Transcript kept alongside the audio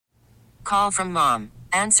Call from mom.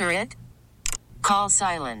 Answer it. Call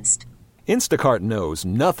silenced. Instacart knows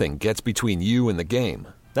nothing gets between you and the game.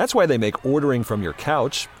 That's why they make ordering from your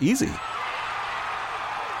couch easy.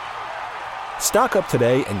 Stock up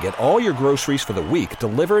today and get all your groceries for the week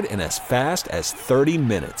delivered in as fast as 30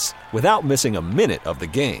 minutes without missing a minute of the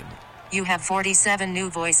game. You have 47 new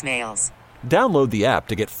voicemails. Download the app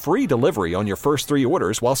to get free delivery on your first 3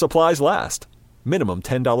 orders while supplies last. Minimum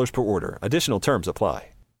 $10 per order. Additional terms apply.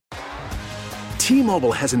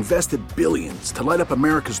 T-Mobile has invested billions to light up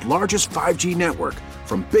America's largest 5G network,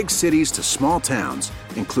 from big cities to small towns,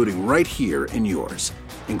 including right here in yours.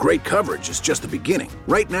 And great coverage is just the beginning.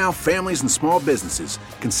 Right now, families and small businesses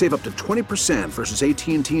can save up to 20% versus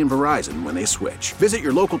AT&T and Verizon when they switch. Visit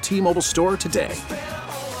your local T-Mobile store today.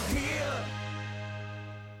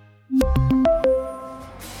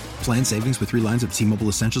 Plan savings with 3 lines of T-Mobile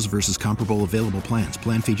Essentials versus comparable available plans.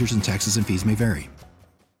 Plan features and taxes and fees may vary.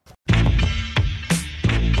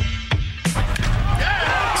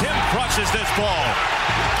 Tim crushes this ball.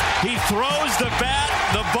 He throws the bat.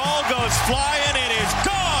 The ball goes flying. It is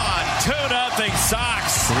gone. 2-0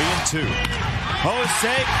 Sox. 3-2.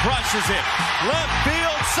 Jose crushes it. Left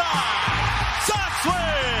field side. Sox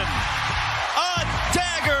win. A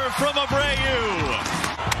dagger from Abreu.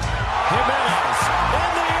 Jimenez in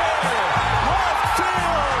the air. Left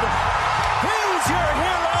field. He's your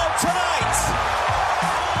hero tonight.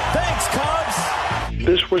 Thanks, Cubs.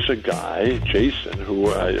 This was a guy, Jason, who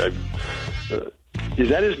is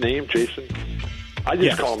that his name, Jason? I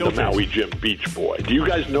just call him the Maui Jim Beach Boy. Do you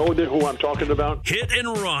guys know who I'm talking about? Hit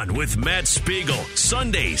and Run with Matt Spiegel.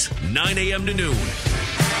 Sundays, 9 a.m. to noon.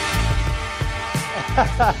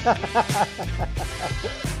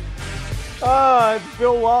 It's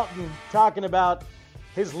Bill Walton talking about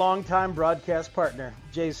his longtime broadcast partner,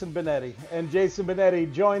 Jason Benetti. And Jason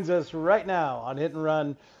Benetti joins us right now on Hit and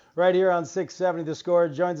Run, right here on 670 The Score.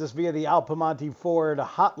 Joins us via the Al Piemonte Ford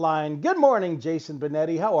hotline. Good morning, Jason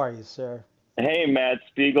Benetti. How are you, sir? Hey, Matt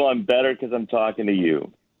Spiegel. I'm better because I'm talking to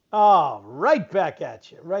you. Oh, right back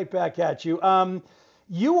at you. Right back at you.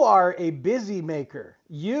 You are a busy maker.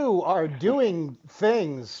 You are doing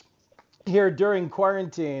things here during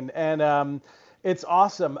quarantine, and it's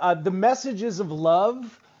awesome. The messages of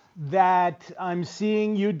love that I'm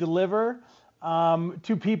seeing you deliver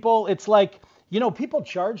to people, it's like, people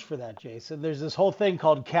charge for that, Jason. There's this whole thing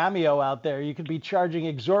called Cameo out there. You could be charging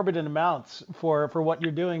exorbitant amounts for what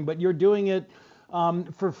you're doing, but you're doing it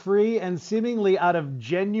for free and seemingly out of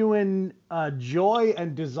genuine joy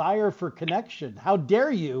and desire for connection. How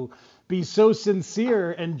dare you be so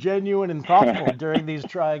sincere and genuine and thoughtful during these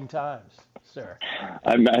trying times, sir?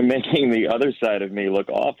 I'm making the other side of me look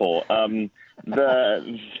awful.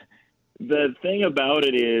 The thing about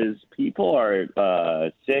it is people are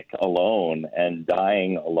sick alone and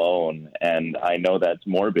dying alone, and I know that's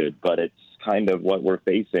morbid, but it's kind of what we're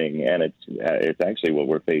facing, and it's actually what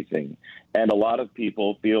we're facing. And a lot of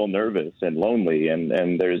people feel nervous and lonely, and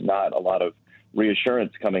there's not a lot of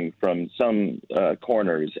reassurance coming from some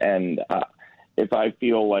corners. And if I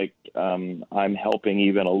feel like I'm helping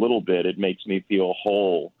even a little bit, it makes me feel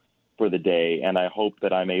whole for the day, and I hope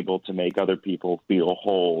that I'm able to make other people feel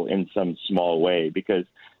whole in some small way. Because,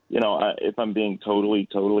 if I'm being totally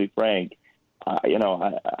frank,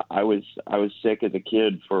 I was sick as a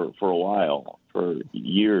kid for a while, for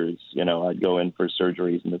years. I'd go in for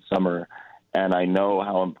surgeries in the summer, and I know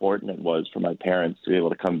how important it was for my parents to be able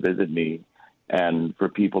to come visit me, and for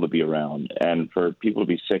people to be around, and for people to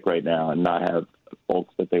be sick right now and not have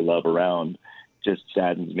folks that they love around just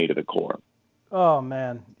saddens me to the core. Oh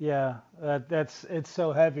man, yeah, it's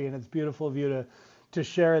so heavy, and it's beautiful of you to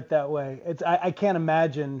share it that way. I can't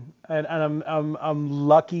imagine, and I'm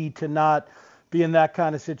lucky to not be in that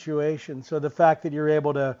kind of situation. So the fact that you're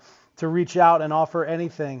able to reach out and offer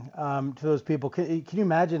anything to those people, can you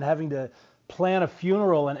imagine having to plan a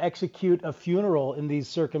funeral and execute a funeral in these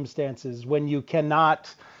circumstances when you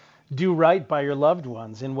cannot do right by your loved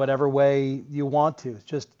ones in whatever way you want to?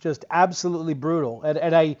 It's just absolutely brutal,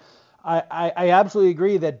 and I absolutely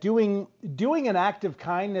agree that doing an act of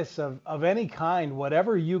kindness of any kind,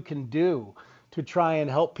 whatever you can do to try and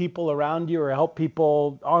help people around you or help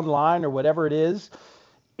people online or whatever it is,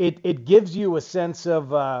 it gives you a sense of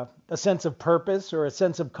purpose or a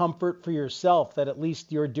sense of comfort for yourself that at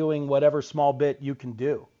least you're doing whatever small bit you can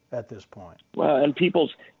do at this point. Well, and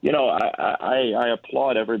I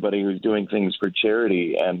applaud everybody who's doing things for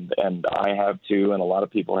charity, and I have too, and a lot of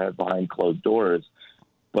people have behind closed doors.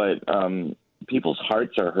 But people's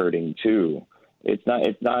hearts are hurting too. It's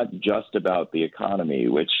not just about the economy,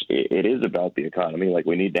 which it is about the economy. Like,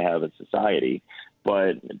 we need to have a society,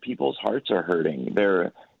 but people's hearts are hurting.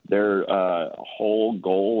 They're their whole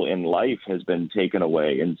goal in life has been taken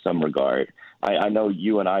away in some regard. I know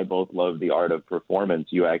you and I both love the art of performance.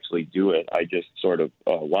 You actually do it. I just sort of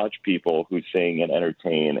watch people who sing and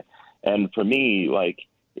entertain. And for me, like,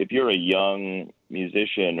 if you're a young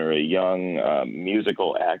musician or a young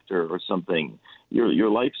musical actor or something,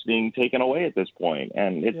 your life's being taken away at this point,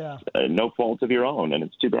 and it's no fault of your own, and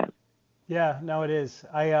it's too bad. Yeah, no, it is.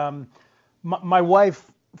 My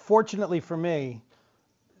wife, fortunately for me,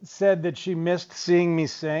 said that she missed seeing me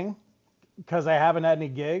sing because I haven't had any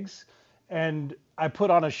gigs. And I put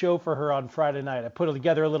on a show for her on Friday night. I put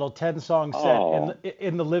together a little 10-song set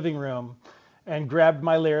in the living room and grabbed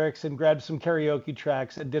my lyrics and grabbed some karaoke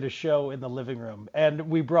tracks and did a show in the living room. And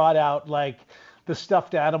we brought out like the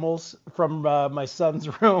stuffed animals from my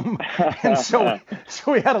son's room. And so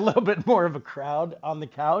we had a little bit more of a crowd on the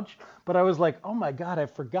couch. But I was like, oh my God, I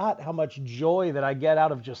forgot how much joy that I get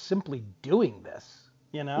out of just simply doing this,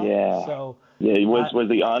 you know? Yeah. So yeah, was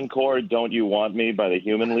the encore Don't You Want Me by the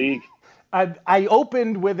Human League? I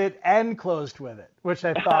opened with it and closed with it, which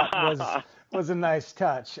I thought was a nice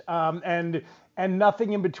touch. And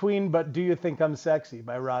nothing in between but Do You Think I'm Sexy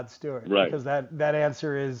by Rod Stewart. Right. Because that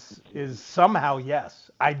answer is somehow yes.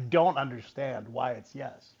 I don't understand why it's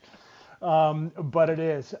yes. But it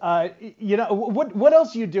is. You know, what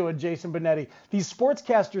else are you doing, Jason Benetti? These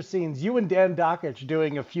sportscaster scenes, you and Dan Dakich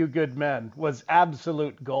doing A Few Good Men was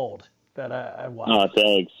absolute gold that I watched. Oh,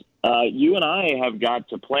 thanks. You and I have got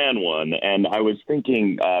to plan one, and I was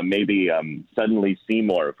thinking maybe Suddenly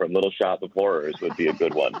Seymour from Little Shop of Horrors would be a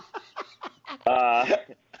good one.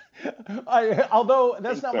 Although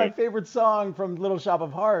that's not my favorite song from Little Shop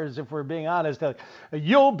of Horrors, if we're being honest.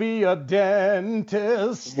 You'll be a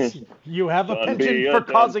dentist. You have a penchant for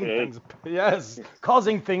causing things. Yes,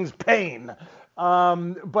 causing things pain.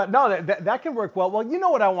 But no, that can work well. Well, you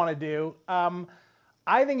know what I want to do?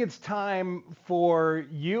 I think it's time for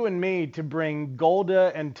you and me to bring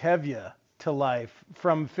Golda and Tevye to life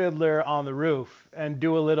from Fiddler on the Roof and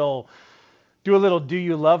do a little Do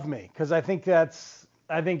You Love Me? Because I think it's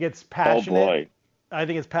passionate. Oh boy. I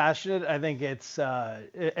think it's passionate. I think it's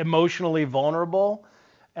emotionally vulnerable,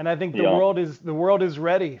 and I think the world is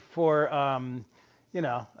ready for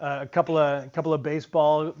a couple of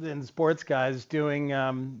baseball and sports guys doing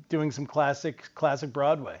some classic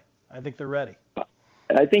Broadway. I think they're ready.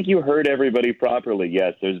 I think you heard everybody properly.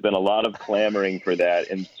 Yes, there's been a lot of clamoring for that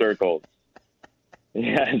in circles.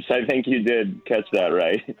 Yes, I think you did catch that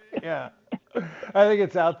right. Yeah, I think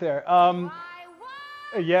it's out there.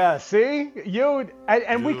 Yeah, see?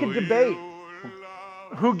 And we could debate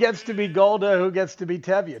who gets to be Golda, who gets to be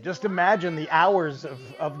Tevye. Just imagine the hours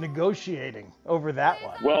of negotiating over that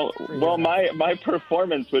one. Well, my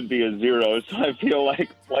performance would be a 0, so I feel like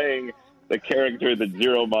playing the character that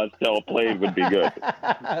Zero Mostel played would be good.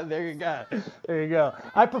 There you go.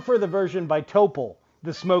 I prefer the version by Topol,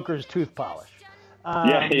 the Smoker's Tooth Polish.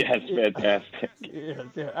 Yes, fantastic.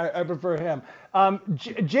 Yeah, I prefer him.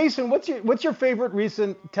 Jason, what's your favorite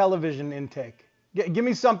recent television intake? Give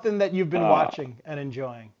me something that you've been watching and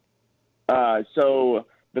enjoying. So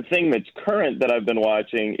the thing that's current that I've been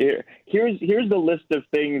watching, here's the list of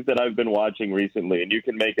things that I've been watching recently, and you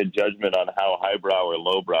can make a judgment on how highbrow or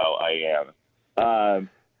lowbrow I am.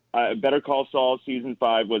 Better Call Saul season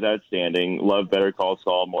 5 was outstanding. Love Better Call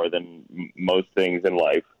Saul more than most things in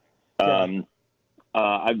life. Okay.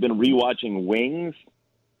 I've been rewatching Wings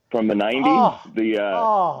from the 90s.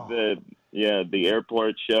 The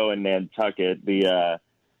airport show in Nantucket.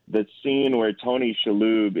 The scene where Tony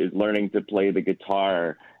Shalhoub is learning to play the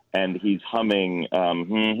guitar and he's humming,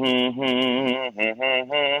 and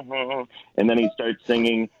then he starts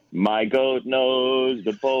singing, "My goat knows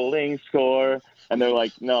the bowling score," and they're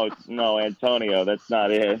like, "No, Antonio, that's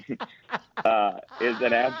not it." It's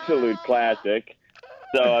an absolute classic.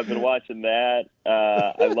 So I've been watching that.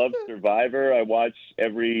 I love Survivor. I watch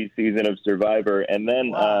every season of Survivor, and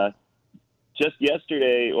then just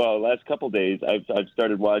yesterday, last couple days, I've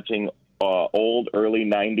started watching old early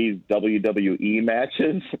 90s WWE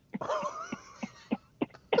matches.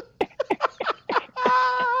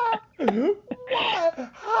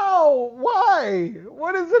 How? Why?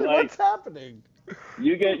 What is it? What's happening?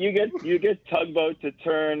 You get Tugboat to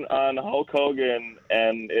turn on Hulk Hogan,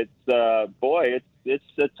 and it's a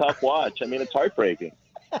tough watch. I mean, it's heartbreaking.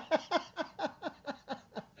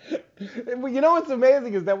 You know what's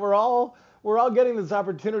amazing is that we're all getting this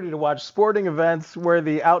opportunity to watch sporting events where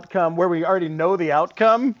we already know the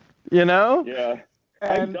outcome, you know? Yeah.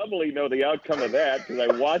 I doubly know the outcome of that because I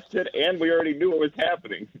watched it and we already knew what was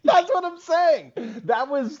happening. That's what I'm saying.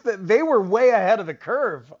 They were way ahead of the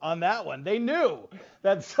curve on that one. They knew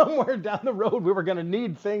that somewhere down the road we were going to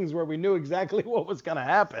need things where we knew exactly what was going to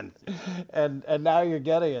happen, and now you're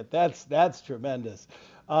getting it. That's tremendous.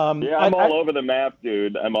 Yeah, I'm all over the map,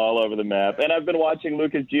 dude. I'm all over the map, and I've been watching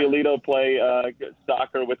Lucas Giolito play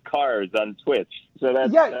soccer with cars on Twitch, so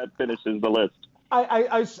that finishes the list.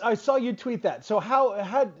 I saw you tweet that. So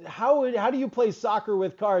how do you play soccer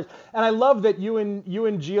with cars? And I love that you and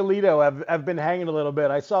Giolito have been hanging a little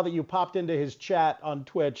bit. I saw that you popped into his chat on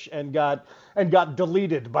Twitch and got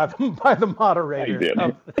deleted by the moderator. I did.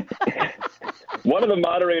 One of the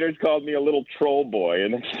moderators called me a little troll boy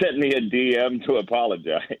and then sent me a DM to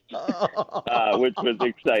apologize, which was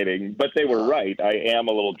exciting. But they were right. I am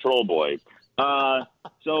a little troll boy.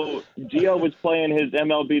 So Gio was playing his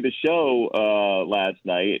MLB The Show last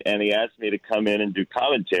night, and he asked me to come in and do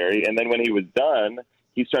commentary. And then when he was done,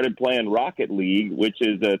 he started playing Rocket League, which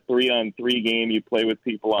is a 3-on-3 game you play with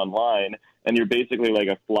people online, and you're basically like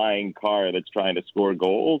a flying car that's trying to score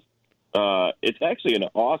goals. It's actually an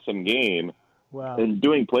awesome game. Wow. And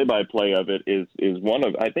doing play-by-play of it is one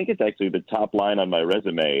of, I think it's actually the top line on my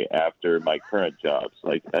resume after my current jobs,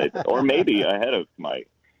 or maybe ahead of my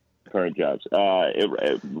current jobs.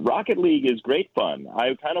 Rocket League is great fun.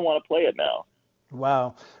 I kind of want to play it now.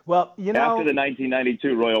 Wow. Well, you know, after the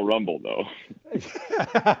 1992 Royal Rumble, though.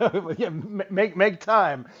 Yeah, make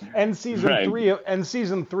time. And season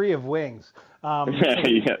three of Wings.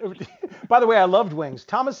 Yeah. By the way, I loved Wings.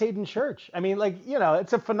 Thomas Hayden Church. I mean,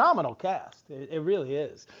 it's a phenomenal cast. It really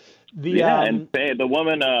is. And Faye, the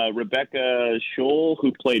woman Rebecca Schull,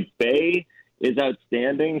 who played Faye, is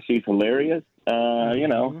outstanding. She's hilarious.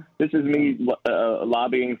 This is me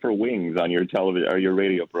lobbying for Wings on your television or your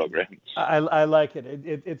radio program. I like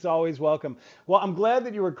it. It's always welcome. Well, I'm glad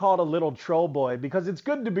that you were called a little troll boy because it's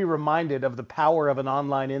good to be reminded of the power of an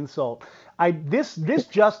online insult. This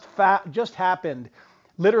just happened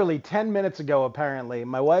literally 10 minutes ago, apparently.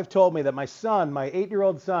 My wife told me that my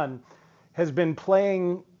 8-year-old son, has been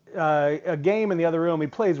playing a game in the other room. He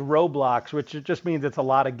plays Roblox, which just means it's a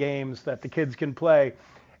lot of games that the kids can play.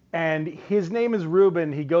 And his name is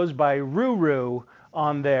Ruben. He goes by Ruru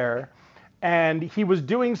on there. And he was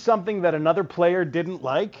doing something that another player didn't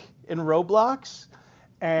like in Roblox.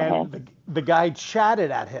 And the guy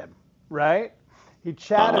chatted at him, right? He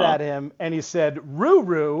chatted at him and he said,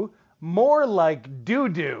 Ruru, more like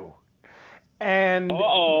doo-doo. And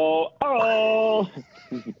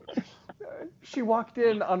she walked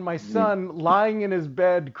in on my son lying in his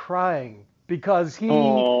bed crying because he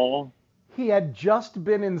had just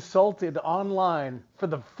been insulted online for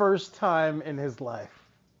the first time in his life.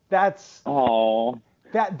 That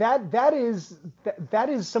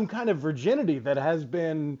is some kind of virginity that has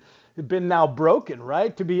been now broken,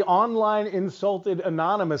 right? To be online insulted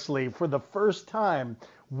anonymously for the first time.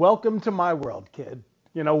 Welcome to my world, kid.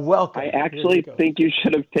 Welcome. I actually think you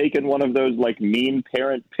should have taken one of those mean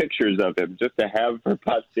parent pictures of him just to have for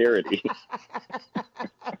posterity.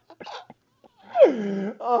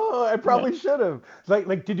 Oh, I probably should have.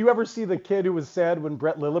 Did you ever see the kid who was sad when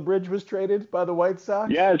Brett Lillibridge was traded by the White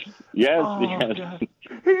Sox? Yes. God.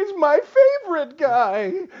 He's my favorite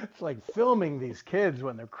guy. It's like filming these kids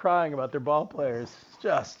when they're crying about their ball players.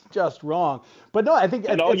 Just wrong. But no, I think...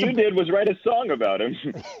 And all you did was write a song about him.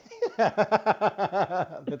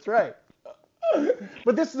 That's right.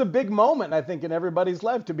 But this is a big moment, I think, in everybody's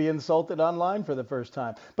life to be insulted online for the first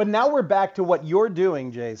time. But now we're back to what you're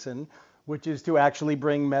doing, Jason, which is to actually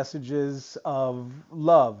bring messages of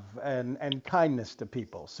love and kindness to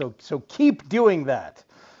people. So keep doing that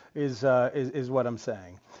is what I'm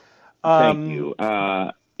saying. Thank you.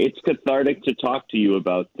 It's cathartic to talk to you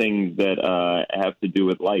about things that have to do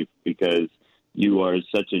with life because you are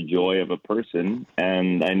such a joy of a person.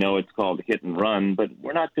 And I know it's called hit and run, but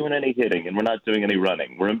we're not doing any hitting and we're not doing any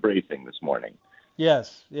running. We're embracing this morning.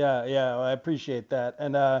 Yes. Yeah. I appreciate that.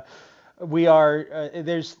 And we are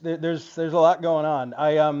there's a lot going on.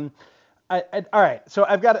 All right. So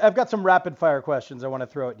I've got some rapid fire questions I want to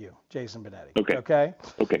throw at you, Jason Benetti. Okay.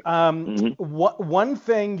 One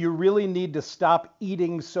thing you really need to stop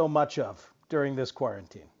eating so much of during this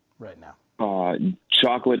quarantine right now.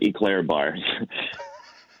 Chocolate eclair bars.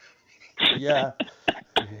 Yeah.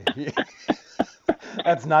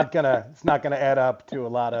 It's not gonna add up to a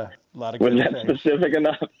lot of good things. Was that specific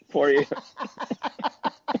enough for you?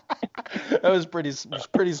 That was pretty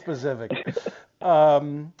specific.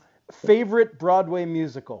 Favorite Broadway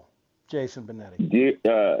musical, Jason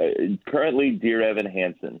Benetti? Currently, Dear Evan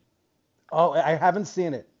Hansen. Oh, I haven't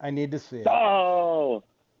seen it. I need to see it. Oh,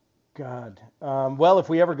 God. Well, if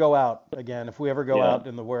we ever go out again, if we ever go out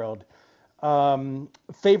in the world,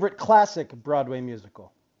 favorite classic Broadway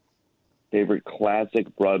musical? Favorite classic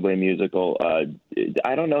Broadway musical?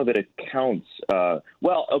 I don't know that it counts.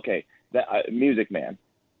 Well, okay, Music Man.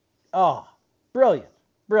 Oh, brilliant.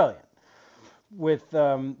 With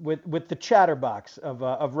the chatterbox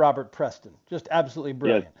of Robert Preston, just absolutely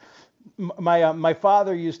brilliant. Yes. My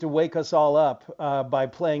father used to wake us all up by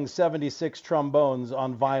playing 76 trombones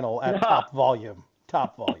on vinyl at top volume.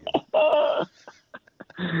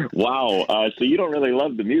 Wow. So you don't really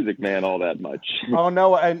love the Music Man all that much. Oh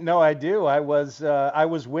no, I do. I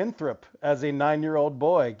was Winthrop as a 9-year-old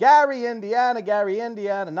boy. Gary,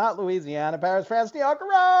 Indiana, not Louisiana, Paris, France, New York,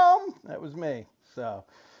 Rome. That was me. So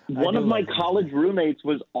one of my college roommates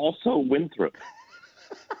was also Winthrop.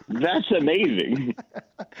 That's amazing.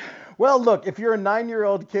 Well, look, if you're a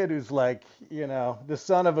 9-year-old kid who's like, the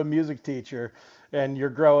son of a music teacher, and you're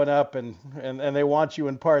growing up and they want you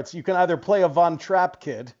in parts, you can either play a Von Trapp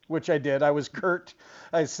kid, which I did. I was Kurt.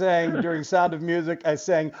 I sang during Sound of Music. I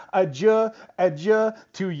sang adieu, adieu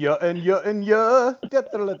to ya and ya and ya. These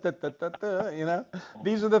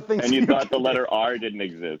are the things. And you thought the letter R didn't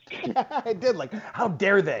exist. I did. Like, how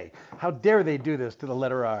dare they? How dare they do this to the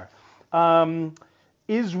letter R?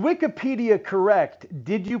 Is Wikipedia correct?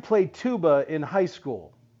 Did you play tuba in high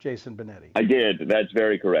school, Jason Benetti? I did. That's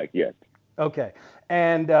very correct. Yes. Okay,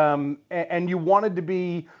 and you wanted to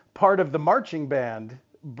be part of the marching band,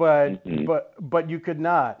 but you could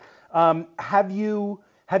not. Have you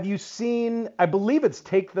seen? I believe it's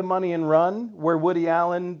Take the Money and Run, where Woody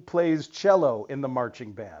Allen plays cello in the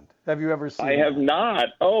marching band. Have you ever seen? I have not.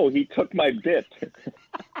 Oh, he took my bit.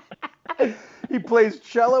 He plays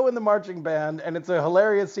cello in the marching band, and it's a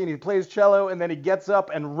hilarious scene. He plays cello, and then he gets up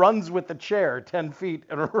and runs with the chair 10 feet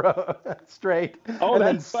in a row straight. Oh,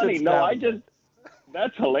 that's funny. No,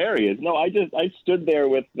 that's hilarious. No, I stood there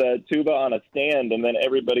with the tuba on a stand, and then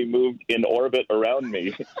everybody moved in orbit around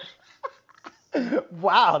me.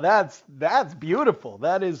 Wow, that's beautiful.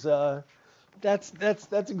 That is that's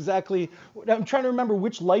exactly. I'm trying to remember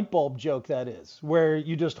which light bulb joke that is, where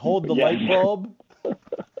you just hold the light bulb.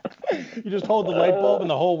 You just hold the light bulb and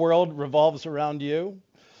the whole world revolves around you.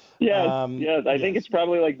 Yes. I think it's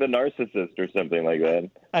probably like The Narcissist or something like that.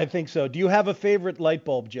 I think so. Do you have a favorite light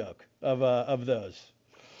bulb joke of those?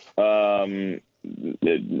 Not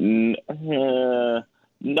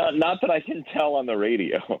that I can tell on the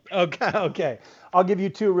radio. Okay. I'll give you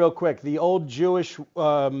two real quick. The old Jewish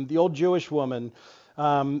woman.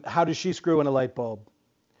 How does she screw in a light bulb?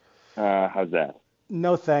 How's that?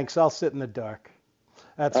 No thanks. I'll sit in the dark.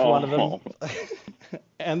 That's one of them.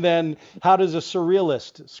 And then, how does a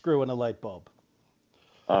surrealist screw in a light bulb?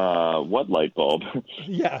 What light bulb?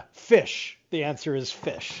 Yeah, fish. The answer is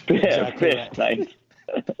fish. Yeah, fish. Right. Nice.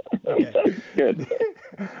 Okay. Good.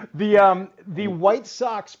 The White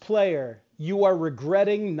Sox player you are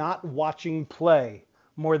regretting not watching play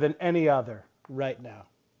more than any other right now.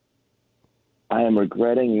 I am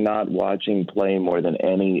regretting not watching play more than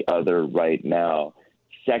any other right now.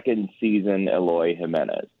 Second season Eloy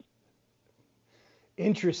Jimenez.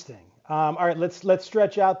 Interesting. All right, let's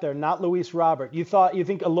stretch out there. Not Luis Robert. You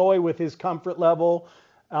think Eloy, with his comfort level,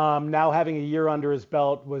 now having a year under his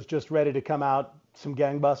belt, was just ready to come out some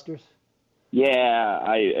gangbusters?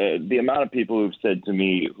 Yeah, the amount of people who've said to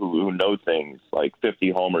me who know things like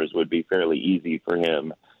 50 homers would be fairly easy for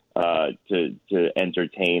him to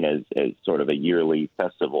entertain as sort of a yearly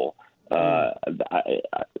festival.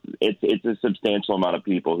 It's a substantial amount of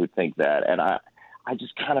people who think that, and I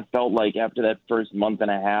just kind of felt like after that first month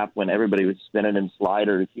and a half, when everybody was spinning in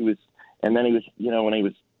sliders, when he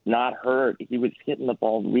was not hurt, he was hitting the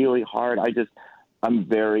ball really hard. I'm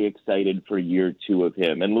very excited for year two of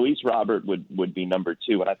him, and Luis Robert would be number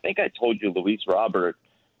two. And I think I told you Luis Robert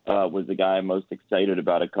was the guy I'm most excited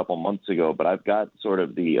about a couple months ago, but I've got sort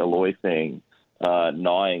of the Eloy thing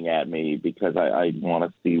gnawing at me because I want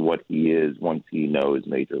to see what he is once he knows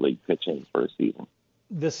Major League pitching for a season.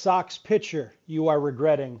 The Sox pitcher you are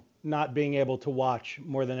regretting not being able to watch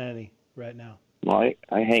more than any right now? Well,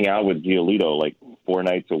 I hang out with Giolito like 4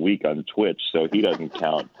 nights a week on Twitch, so he doesn't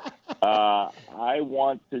count. I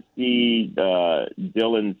want to see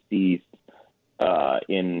Dylan Cease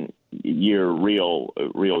in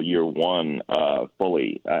real year one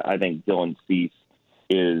fully. I think Dylan Cease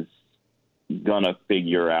is gonna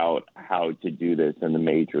figure out how to do this in the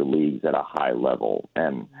major leagues at a high level,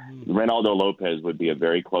 and Reynaldo Lopez would be a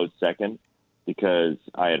very close second, because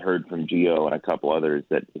I had heard from Gio and a couple others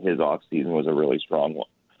that his off season was a really strong one.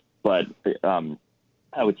 But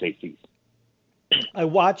I would say Cease. I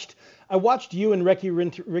watched you and Ricky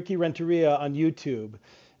Renteria on YouTube,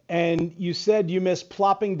 And you said you miss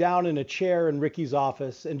plopping down in a chair in Ricky's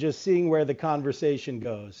office and just seeing where the conversation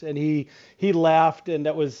goes. And he laughed, and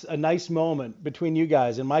that was a nice moment between you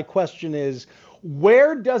guys. And my question is,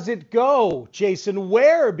 where does it go, Jason?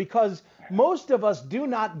 Where? Because most of us do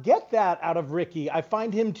not get that out of Ricky. I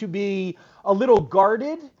find him to be a little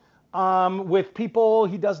guarded with people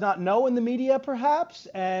he does not know in the media, perhaps.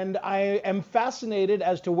 And I am fascinated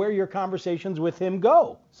as to where your conversations with him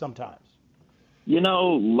go sometimes.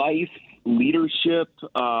 Life, leadership,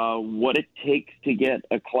 what it takes to get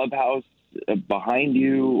a clubhouse behind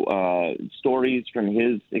you, stories from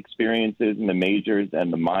his experiences in the majors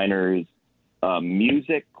and the minors,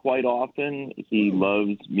 music quite often. He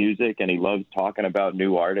loves music and he loves talking about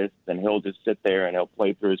new artists, and he'll just sit there and he'll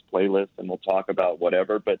play through his playlist and we'll talk about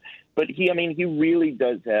whatever. But he really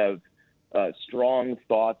does have strong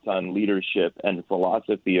thoughts on leadership and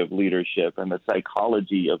philosophy of leadership and the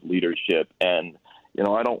psychology of leadership. And,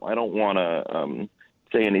 I don't want to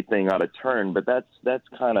say anything out of turn, but that's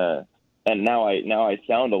kind of, and now I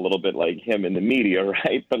sound a little bit like him in the media,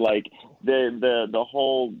 right? But like the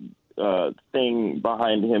whole thing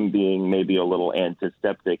behind him being maybe a little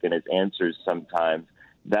antiseptic in his answers sometimes,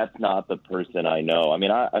 that's not the person I know. I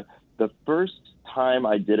mean, the first time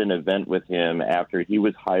I did an event with him after he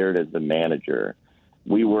was hired as the manager,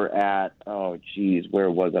 we were at, where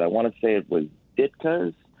was it? I want to say it was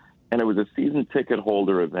Ditka's, and it was a season ticket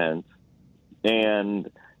holder event. And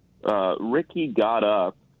Ricky got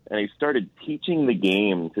up and he started teaching the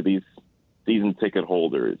game to these season ticket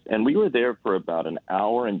holders. And we were there for about an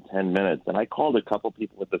hour and 10 minutes. And I called a couple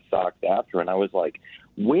people with the Sox after, and I was like,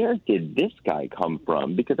 where did this guy come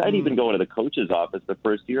from? Because I'd even go into the coach's office the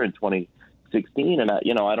first year in 2016, and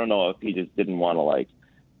I don't know if he just didn't want to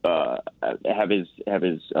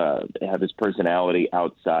have his personality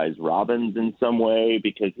outsize Robin's in some way,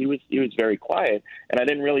 because he was very quiet, and I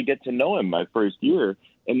didn't really get to know him my first year.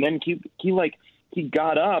 And then he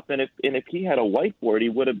got up, and if he had a whiteboard, he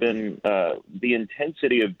would have been the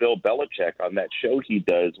intensity of Bill Belichick on that show he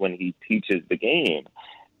does when he teaches the game.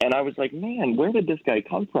 And I was like, man, where did this guy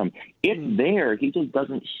come from? It's there. He just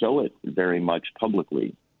doesn't show it very much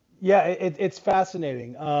publicly. Yeah, it's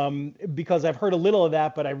fascinating because I've heard a little of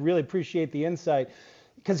that, but I really appreciate the insight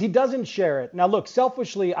because he doesn't share it. Now, look,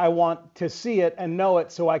 selfishly, I want to see it and know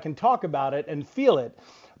it so I can talk about it and feel it.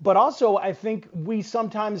 But also, I think we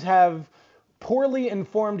sometimes have poorly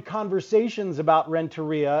informed conversations about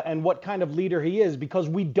Renteria and what kind of leader he is because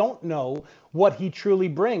we don't know what he truly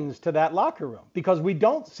brings to that locker room because we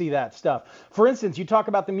don't see that stuff. For instance, you talk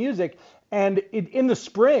about the music, and in the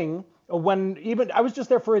spring, when even I was just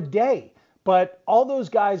there for a day, but all those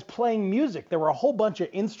guys playing music, there were a whole bunch of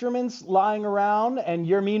instruments lying around, and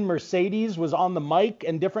Yermin Mercedes was on the mic,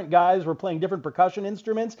 and different guys were playing different percussion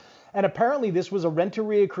instruments. And apparently this was a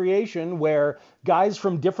Renteria creation where guys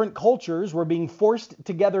from different cultures were being forced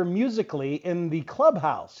together musically in the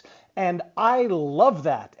clubhouse. And I love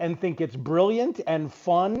that and think it's brilliant and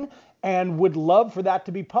fun and would love for that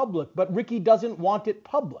to be public. But Ricky doesn't want it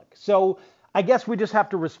public. So I guess we just have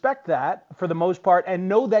to respect that for the most part and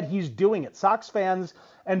know that he's doing it. Sox fans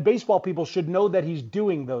and baseball people should know that he's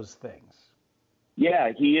doing those things.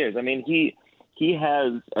 Yeah, he is. I mean, he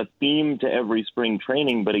has a theme to every spring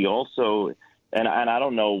training, but he also, and I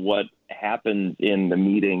don't know what happens in the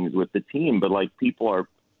meetings with the team, but like people are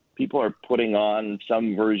putting on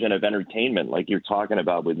some version of entertainment, like you're talking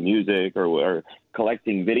about with music or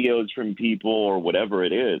collecting videos from people or whatever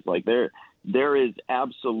it is. Like there is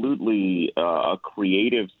absolutely a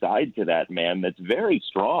creative side to that man that's very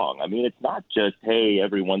strong. I mean, it's not just, hey,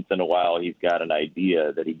 every once in a while he's got an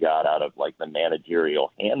idea that he got out of like the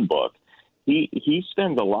managerial handbook. He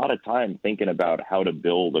spends a lot of time thinking about how to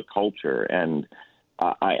build a culture. And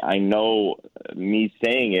I know me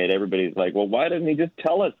saying it, everybody's like, well, why doesn't he just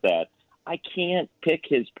tell us that? I can't pick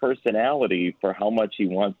his personality for how much he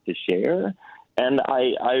wants to share. And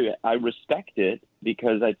I respect it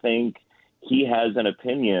because I think he has an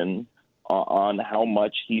opinion on how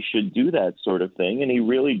much he should do that sort of thing, and he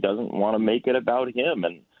really doesn't want to make it about him.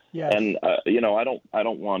 And yes. And I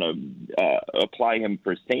don't want to apply him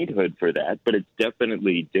for sainthood for that, but it's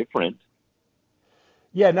definitely different.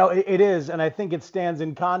 Yeah, no, it is, and I think it stands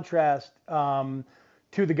in contrast to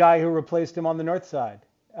the guy who replaced him on the north side.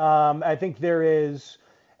 I think there is,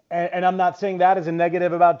 and I'm not saying that as a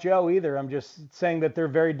negative about Joe either. I'm just saying that they're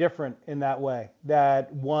very different in that way.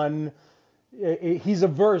 That one. He's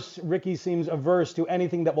averse. Ricky seems averse to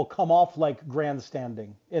anything that will come off like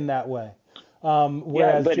grandstanding in that way.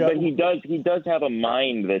 Whereas but Joe, he does have a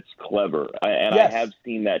mind that's clever, and yes. I have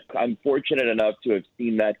seen that. I'm fortunate enough to have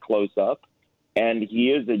seen that close up, And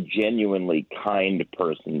he is a genuinely kind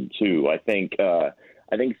person too. I think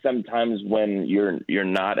sometimes when you're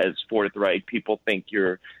not as forthright, people think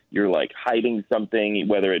you're like hiding something,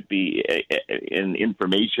 whether it be in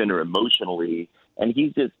information or emotionally. And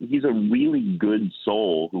he's a really good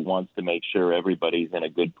soul who wants to make sure everybody's in a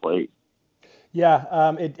good place.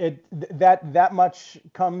 Yeah, that much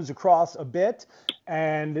comes across a bit,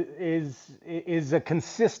 and is a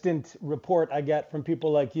consistent report I get from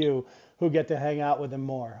people like you who get to hang out with him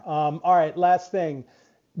more. All right, last thing,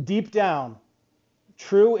 deep down,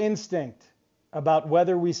 true instinct about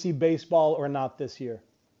whether we see baseball or not this year.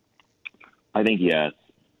 I think yes.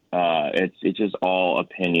 It's just all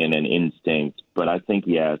opinion and instinct, but I think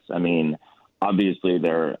yes. I mean, obviously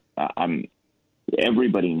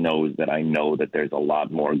everybody knows that I know that there's a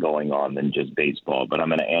lot more going on than just baseball, but I'm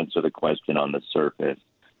going to answer the question on the surface.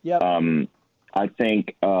 Yep. I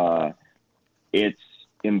think it's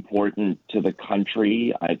important to the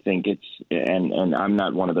country. I think and I'm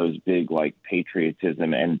not one of those big like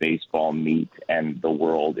patriotism and baseball meet and the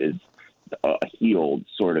world is a healed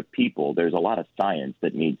sort of people. There's a lot of science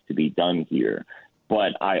that needs to be done here.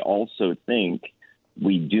 But I also think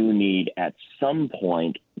we do need at some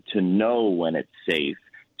point to know when it's safe,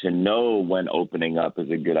 to know when opening up is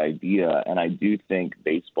a good idea. And I do think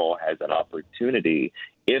baseball has an opportunity,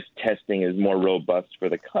 if testing is more robust for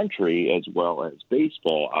the country as well as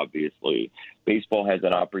baseball, obviously. Baseball has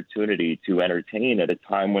an opportunity to entertain at a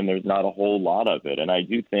time when there's not a whole lot of it. And I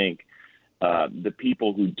do think the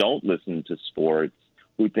people who don't listen to sports,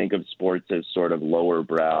 who think of sports as sort of lower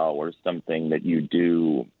brow or something that you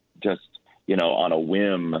do just, on a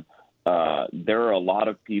whim, there are a lot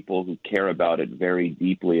of people who care about it very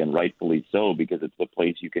deeply, and rightfully so, because it's the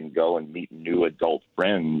place you can go and meet new adult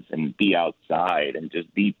friends and be outside and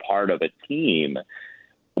just be part of a team.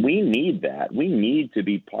 We need that. We need to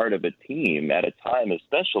be part of a team at a time,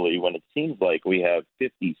 especially when it seems like we have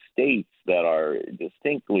 50 states that are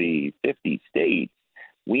distinctly 50 states.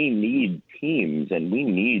 We need teams, and we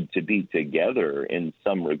need to be together in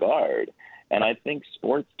some regard. And I think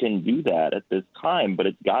sports can do that at this time, but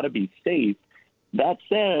it's got to be safe. That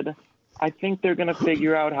said, I think they're going to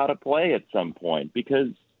figure out how to play at some point because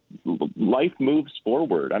life moves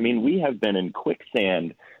forward. I mean, we have been in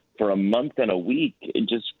quicksand for a month and a week,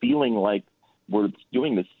 just feeling like we're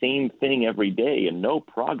doing the same thing every day and no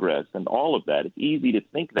progress and all of that. It's easy to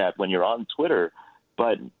think that when you're on Twitter,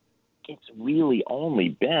 but it's really only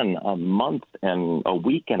been a month and a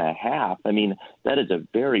week and a half. I mean, that is a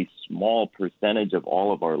very small percentage of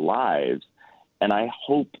all of our lives. And I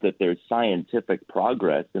hope that there's scientific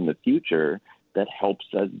progress in the future that helps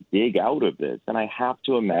us dig out of this. And I have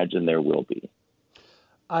to imagine there will be.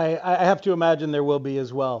 I have to imagine there will be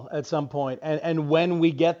as well at some point. And when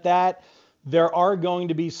we get that, there are going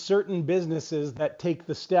to be certain businesses that take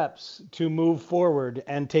the steps to move forward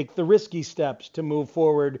and take the risky steps to move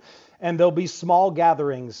forward. And there'll be small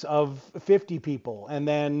gatherings of 50 people and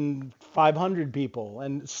then 500 people.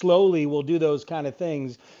 And slowly we'll do those kind of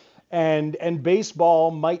things. And baseball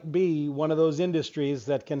might be one of those industries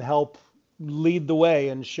that can help lead the way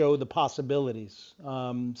and show the possibilities.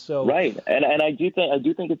 Right. And I do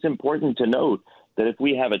think it's important to note that if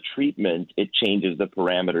we have a treatment, it changes the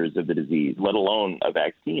parameters of the disease, let alone a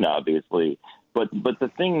vaccine, obviously. But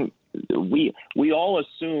the thing, we all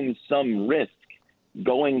assume some risk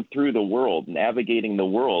going through the world, navigating the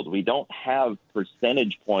world. We don't have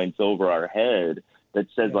percentage points over our head that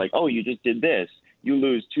says like, oh, you just did this, you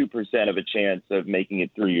lose 2% of a chance of making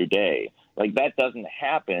it through your day. Like that doesn't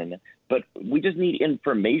happen. But we just need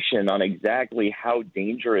information on exactly how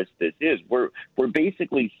dangerous this is. We're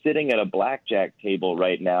basically sitting at a blackjack table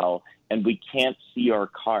right now, and we can't see our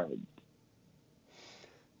cards.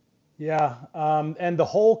 Yeah, and the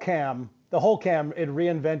whole cam, it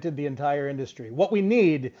reinvented the entire industry. What we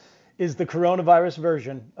need is the coronavirus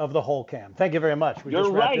version of the whole cam. Thank you very much. We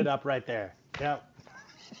just wrapped it up right there. Yeah.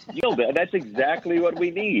 That's exactly what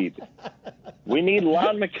we need. We need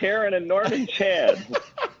Lon McCarron and Norman Chad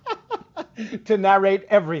to narrate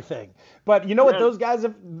everything. But you know what those guys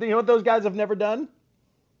have never done?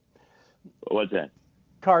 What's that?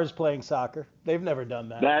 Cars playing soccer. They've never done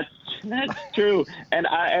that. That's true. And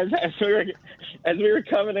as we were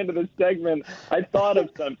coming into this segment, I thought of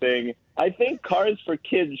something. I think Cars for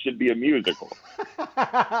Kids should be a musical.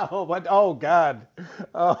 Oh, God.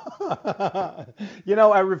 Oh.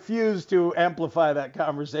 I refuse to amplify that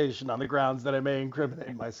conversation on the grounds that I may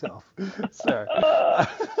incriminate myself, sir.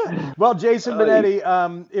 Well, Jason Benetti,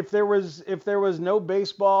 if there was no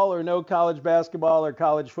baseball or no college basketball or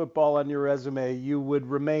college football on your resume, you would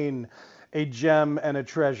remain a gem and a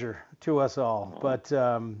treasure to us all. But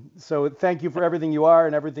so thank you for everything you are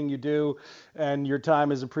and everything you do, and your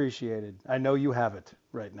time is appreciated. I know you have it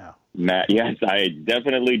right now. Matt, yes, I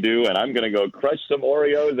definitely do, and I'm going to go crush some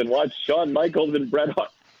Oreos and watch Shawn Michaels and Bret Hart.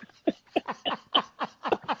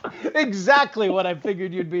 Exactly what I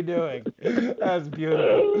figured you'd be doing. That's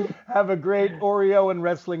beautiful. Have a great Oreo and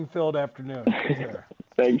wrestling-filled afternoon. Sure.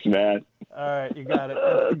 Thanks, Matt. All right, you got it.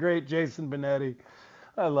 That's the great Jason Benetti.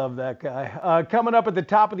 I love that guy. Coming up at the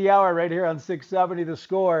top of the hour right here on 670 The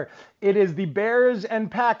Score, it is the Bears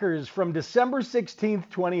and Packers from December 16th,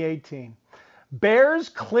 2018. Bears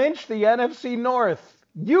clinch the NFC North.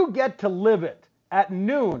 You get to live it at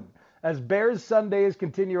noon as Bears Sundays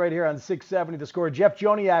continue right here on 670 The Score. Jeff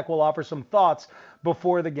Joniak will offer some thoughts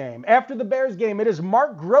before the game. After the Bears game, it is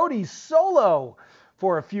Mark Grote solo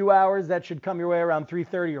for a few hours. That should come your way around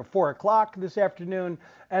 3:30 or 4 o'clock this afternoon.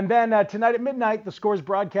 And then tonight at midnight, the Score's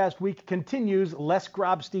broadcast week continues. Les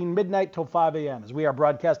Grobstein, midnight till 5 a.m. as we are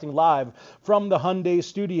broadcasting live from the Hyundai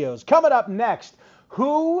Studios. Coming up next,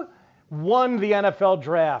 who won the NFL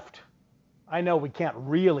draft? I know we can't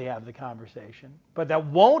really have the conversation, but that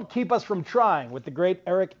won't keep us from trying with the great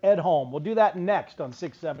Eric Edholm. We'll do that next on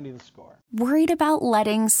 670 The Score. Worried about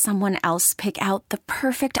letting someone else pick out the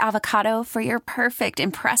perfect avocado for your perfect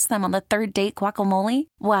impress them on the third date guacamole?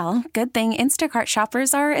 Well, good thing Instacart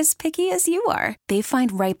shoppers are as picky as you are. They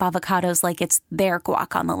find ripe avocados like it's their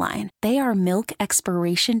guac on the line. They are milk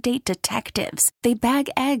expiration date detectives. They bag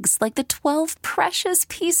eggs like the 12 precious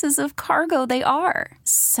pieces of cargo they are.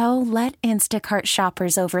 So let Instacart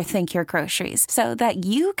shoppers overthink your groceries so that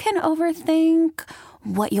you can overthink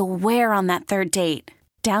what you'll wear on that third date.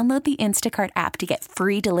 Download the Instacart app to get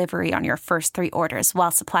free delivery on your first 3 orders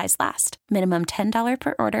while supplies last. Minimum $10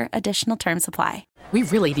 per order. Additional terms apply. We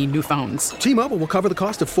really need new phones. T-Mobile will cover the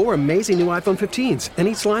cost of 4 amazing new iPhone 15s, and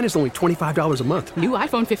each line is only $25 a month. New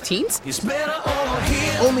iPhone 15s? It's better over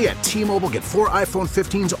here. Only at T-Mobile, get 4 iPhone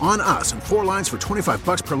 15s on us and 4 lines for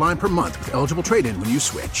 $25 per line per month with eligible trade-in when you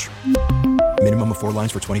switch. Minimum of 4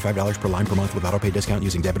 lines for $25 per line per month with autopay discount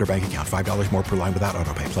using debit or bank account. $5 more per line without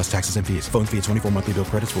autopay, plus taxes and fees. Phone fee at 24 monthly bill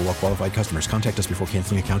credits for well-qualified customers. Contact us before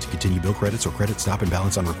canceling account to continue bill credits or credit stop and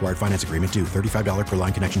balance on required finance agreement due. $35 per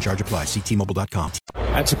line connection charge applies. See T-Mobile.com.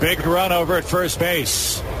 That's a big run over at first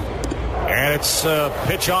base. And it's a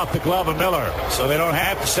pitch off the glove of Miller. So they don't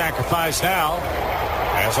have to sacrifice now.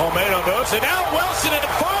 As Olmedo moves, and now Wilson and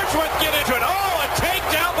Farnsworth get into it. Oh, a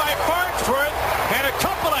takedown by Farnsworth, and a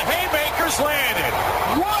couple of haymakers landed.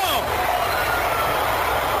 Whoa!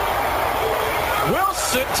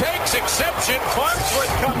 Wilson takes exception.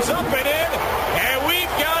 Farnsworth comes up and in, and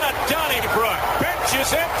we've got a Donnybrook. Bench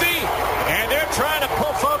is empty, and they're trying to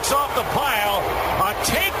pull folks off the pile. A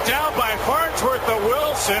takedown by Farnsworth to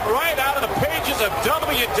Wilson right out of the pages of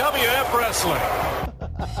WWF Wrestling.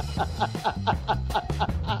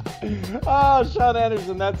 Oh, Sean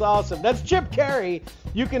Anderson, that's awesome. That's Chip Carey.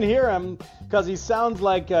 You can hear him because he sounds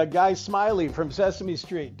like Guy Smiley from Sesame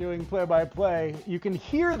Street doing play-by-play. You can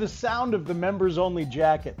hear the sound of the members-only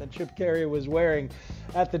jacket that Chip Carey was wearing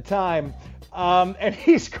at the time. And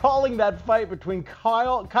he's calling that fight between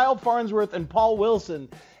Kyle Farnsworth and Paul Wilson.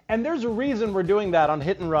 And there's a reason we're doing that on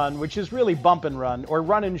Hit and Run, which is really bump and run, or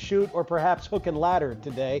run and shoot, or perhaps hook and ladder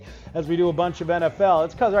today, as we do a bunch of NFL.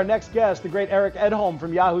 It's because our next guest, the great Eric Edholm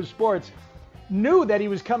from Yahoo Sports, knew that he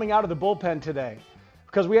was coming out of the bullpen today.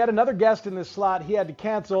 Because we had another guest in this slot, he had to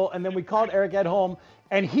cancel, and then we called Eric Edholm,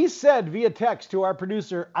 and he said via text to our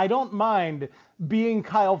producer, I don't mind being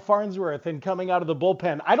Kyle Farnsworth and coming out of the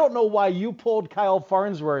bullpen. I don't know why you pulled Kyle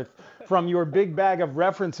Farnsworth from your big bag of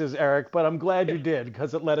references, Eric, but I'm glad you did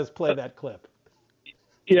because it let us play that clip.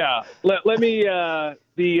 Yeah, let me. There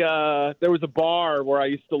was a bar where I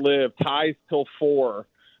used to live, Ties Till 4,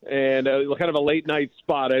 and kind of a late night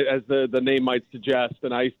spot, as the name might suggest.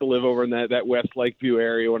 And I used to live over in that West Lakeview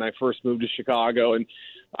area when I first moved to Chicago. And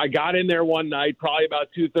I got in there one night, probably about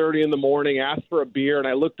 2:30 in the morning, asked for a beer, and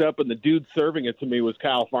I looked up, and the dude serving it to me was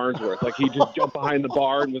Kyle Farnsworth. Like, he just jumped behind the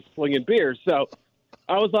bar and was slinging beers. So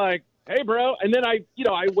I was like, hey, bro. And then I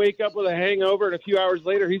wake up with a hangover, and a few hours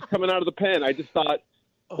later, he's coming out of the pen. I just thought,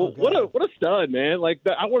 well, what a stud, man. Like,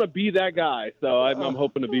 I want to be that guy. So I'm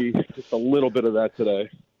hoping to be just a little bit of that today.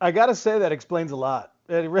 I got to say that explains a lot.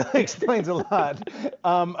 It really explains a lot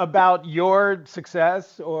about your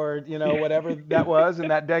success or, whatever that was in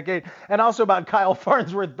that decade, and also about Kyle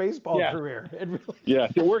Farnsworth's baseball career.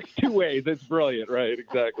 It works two ways. It's brilliant, right?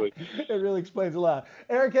 Exactly. It really explains a lot.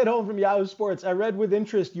 Eric Edholm from Yahoo Sports. I read with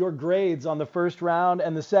interest your grades on the first round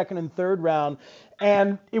and the second and third round,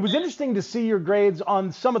 and it was interesting to see your grades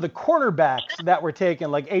on some of the cornerbacks that were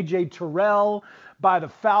taken, like A.J. Terrell, by the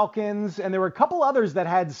Falcons, and there were a couple others that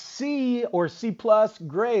had C or C+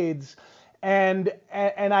 grades. And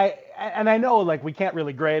I know, like, we can't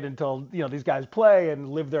really grade until, you know, these guys play and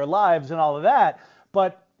live their lives and all of that.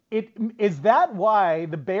 But is that why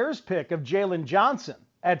the Bears pick of Jalen Johnson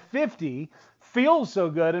at 50 feels so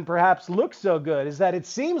good and perhaps looks so good? Is that it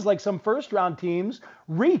seems like some first-round teams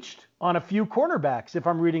reached on a few cornerbacks, if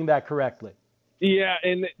I'm reading that correctly. Yeah,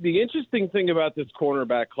 and the interesting thing about this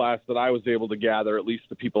cornerback class that I was able to gather, at least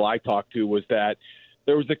the people I talked to, was that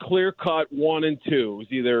there was a clear-cut 1 and 2. It was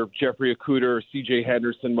either Jeffrey Okudah or C.J.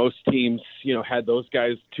 Henderson. Most teams, you know, had those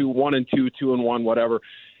guys 1 and 2, 2 and 1, whatever.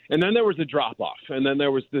 And then there was a drop-off, and then there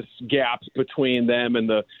was this gap between them and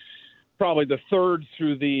probably the third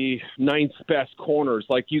through the ninth best corners.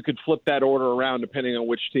 Like, you could flip that order around depending on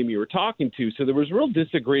which team you were talking to. So there was real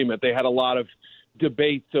disagreement. They had a lot of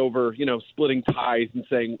debates over, you know, splitting ties and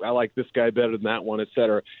saying, I like this guy better than that one, et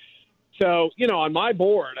cetera. So, you know, on my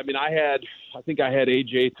board, I mean, I think I had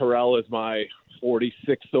A.J. Terrell as my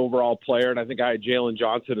 46th overall player, and I think I had Jalen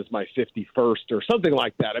Johnson as my 51st or something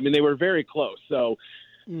like that. I mean, they were very close. So,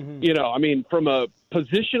 you know, I mean, from a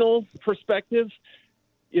positional perspective,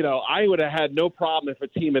 you know, I would have had no problem if a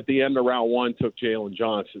team at the end of round 1 took Jalen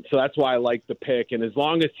Johnson. So that's why I like the pick. And as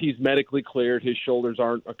long as he's medically cleared, his shoulders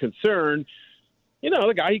aren't a concern, you know,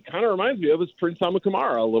 the guy he kind of reminds me of is Prince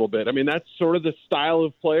Amukamara a little bit. I mean, that's sort of the style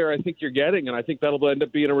of player I think you're getting, and I think that'll end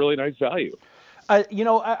up being a really nice value. You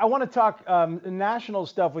know, I want to talk national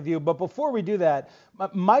stuff with you, but before we do that,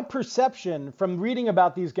 my perception from reading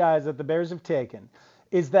about these guys that the Bears have taken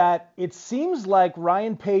is that it seems like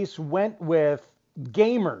Ryan Pace went with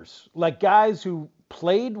gamers, like guys who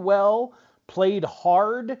played well, played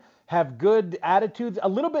hard, have good attitudes, a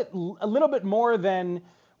little bit more than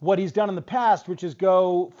what he's done in the past, which is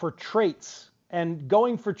go for traits. And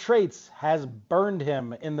going for traits has burned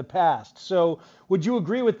him in the past. So would you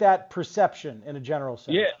agree with that perception in a general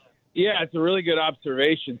sense? Yeah, it's a really good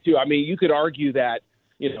observation, too. I mean, you could argue that,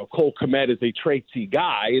 you know, Cole Kmet is a traitsy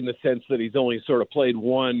guy in the sense that he's only sort of played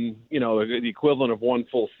one, you know, the equivalent of one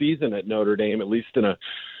full season at Notre Dame, at least in a,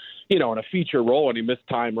 you know, in a feature role, and he missed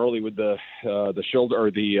time early with the shoulder or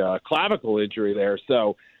the clavicle injury there.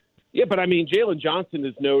 So, yeah, but I mean, Jalen Johnson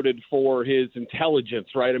is noted for his intelligence,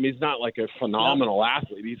 right? I mean, he's not like a phenomenal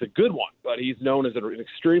athlete. He's a good one, but he's known as an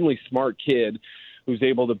extremely smart kid who's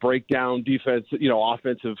able to break down defense, you know,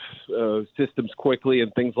 offensive systems quickly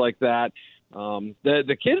and things like that.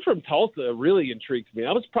 The kid from Tulsa really intrigues me.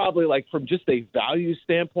 That was probably, like, from just a value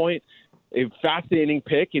standpoint, a fascinating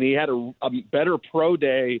pick, and he had a better pro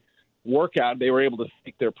day workout. They were able to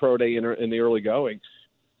seek their pro day in the early going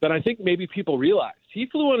than I think maybe people realize. He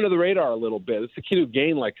flew under the radar a little bit. It's a kid who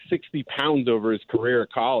gained like 60 pounds over his career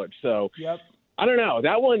at college. So I don't know.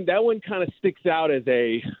 That one kind of sticks out as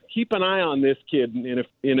a keep an eye on this kid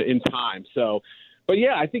in time. So, but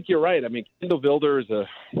yeah, I think you're right. I mean, Kendall Vilder is a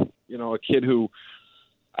kid who,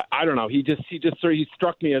 I don't know. He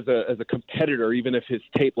struck me as a competitor, even if his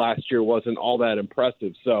tape last year wasn't all that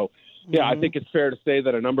impressive. So, yeah, I think it's fair to say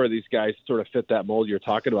that a number of these guys sort of fit that mold you're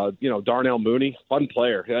talking about. You know, Darnell Mooney, fun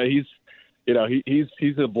player. He's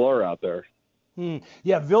a blower out there.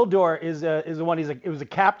 Yeah, Vildor is the one. He was a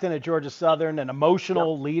captain at Georgia Southern, an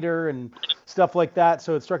emotional leader and stuff like that.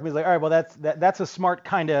 So it struck me as like, all right, well, that's a smart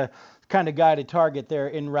kind of guy to target there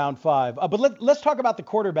in round 5. But let's talk about the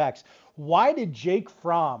quarterbacks. Why did Jake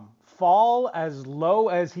Fromm fall as low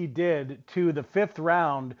as he did to the 5th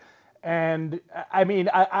round? And I mean,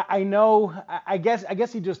 I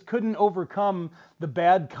guess he just couldn't overcome the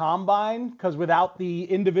bad combine because without the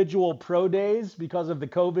individual pro days because of the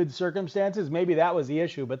COVID circumstances, maybe that was the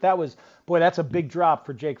issue. But that's a big drop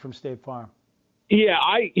for Jake from State Farm. Yeah,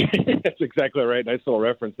 that's exactly right. Nice little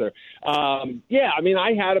reference there. Yeah, I mean,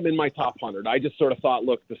 I had him in my top 100. I just sort of thought,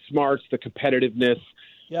 look, the smarts, the competitiveness,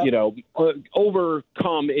 you know,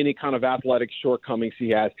 overcome any kind of athletic shortcomings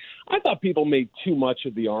he has. I thought people made too much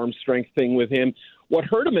of the arm strength thing with him. What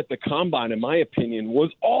hurt him at the combine, in my opinion, was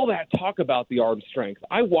all that talk about the arm strength.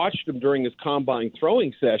 I watched him during his combine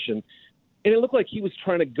throwing session, and it looked like he was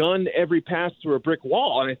trying to gun every pass through a brick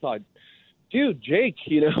wall. And I thought, dude, Jake,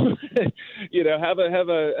 you know, have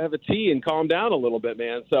a tea and calm down a little bit,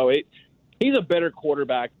 man. So he's a better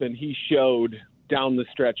quarterback than he showed down the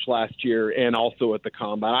stretch last year and also at the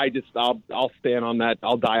combine. I'll stand on that.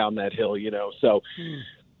 I'll die on that hill, you know. So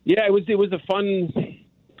yeah, it was a fun,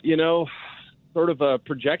 you know, sort of a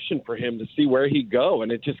projection for him to see where he'd go,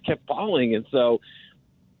 and it just kept falling. And so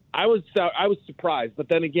I was surprised. But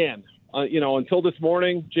then again, you know, until this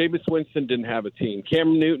morning, Jameis Winston didn't have a team.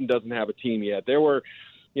 Cam Newton doesn't have a team yet. There were,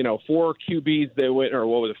 you know, 4 QBs that went, or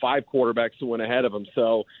what was it, 5 quarterbacks that went ahead of him.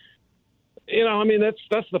 So I mean,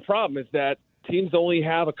 that's the problem is that teams only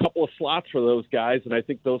have a couple of slots for those guys, and I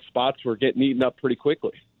think those spots were getting eaten up pretty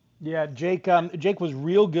quickly. Yeah, Jake was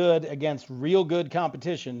real good against real good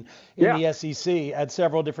competition in the SEC at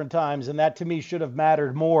several different times, and that to me should have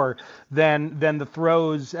mattered more than the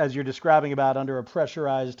throws as you're describing about under a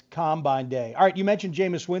pressurized combine day. All right, you mentioned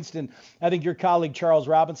Jameis Winston. I think your colleague Charles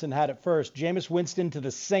Robinson had it first. Jameis Winston to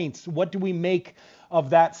the Saints. What do we make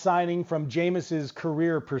of that signing from Jameis's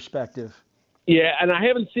career perspective? Yeah, and I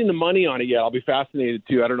haven't seen the money on it yet. I'll be fascinated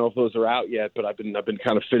too. I don't know if those are out yet, but I've been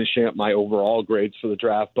kind of finishing up my overall grades for the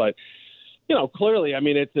draft. But clearly, I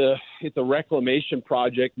mean, it's a reclamation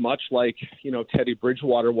project, much like Teddy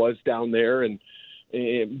Bridgewater was down there, and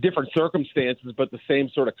different circumstances, but the same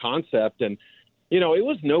sort of concept. And it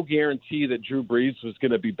was no guarantee that Drew Brees was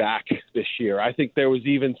going to be back this year. I think there was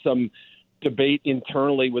even some debate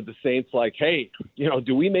internally with the Saints, like, hey,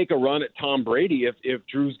 do we make a run at Tom Brady if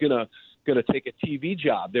Drew's going to take a TV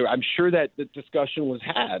job? I'm sure that the discussion was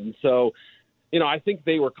had. And so, I think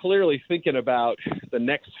they were clearly thinking about the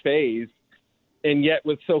next phase. And yet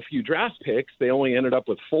with so few draft picks, they only ended up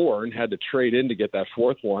with 4 and had to trade in to get that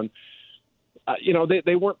 4th one.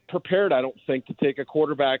 They weren't prepared, I don't think, to take a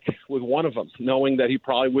quarterback with one of them, knowing that he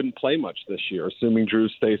probably wouldn't play much this year, assuming Drew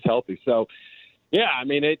stays healthy. So, yeah, I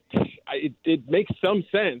mean, it makes some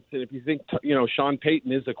sense. And if you think, Sean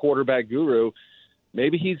Payton is a quarterback guru,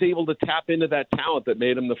 maybe he's able to tap into that talent that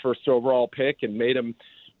made him the first overall pick and made him,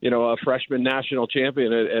 a freshman national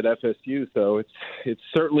champion at FSU. So it's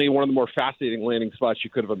certainly one of the more fascinating landing spots you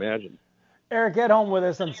could have imagined. Eric, get home with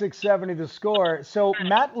us on 670 The Score. So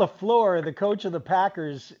Matt LaFleur, the coach of the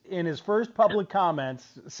Packers, in his first public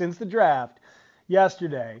comments since the draft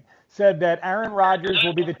yesterday, said that Aaron Rodgers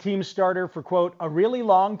will be the team starter for, quote, a really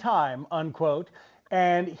long time, unquote.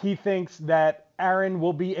 And he thinks that Aaron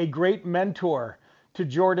will be a great mentor to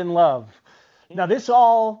Jordan Love. Now, this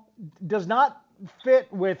all does not fit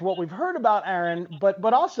with what we've heard about Aaron,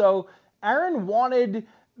 but also Aaron wanted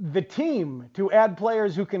the team to add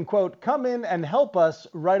players who can, quote, come in and help us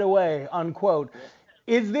right away, unquote.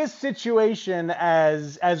 Is this situation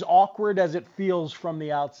as awkward as it feels from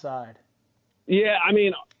the outside? Yeah, I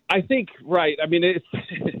mean, I think, right. I mean,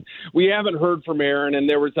 we haven't heard from Aaron, and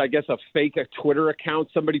there was, I guess, a Twitter account.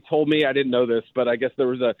 Somebody told me, I didn't know this, but I guess there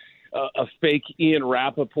was a fake Ian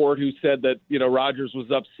Rappaport who said that, Rodgers was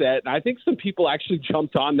upset. And I think some people actually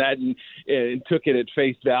jumped on that and took it at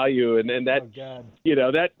face value. And that,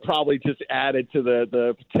 that probably just added to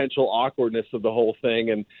the potential awkwardness of the whole thing.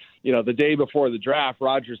 And, the day before the draft,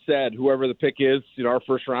 Rodgers said, whoever the pick is, our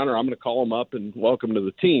first rounder, I'm going to call him up and welcome to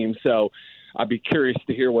the team. So I'd be curious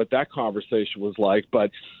to hear what that conversation was like.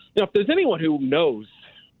 But, if there's anyone who knows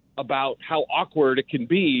about how awkward it can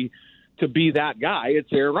be to be that guy, it's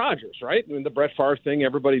Aaron Rodgers, right? I mean, the Brett Favre thing,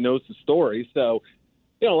 everybody knows the story. So,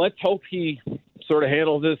 let's hope he sort of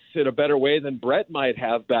handles this in a better way than Brett might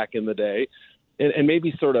have back in the day, and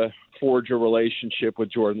maybe sort of forge a relationship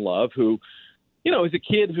with Jordan Love, who, is a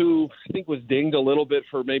kid who I think was dinged a little bit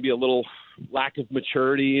for maybe a little lack of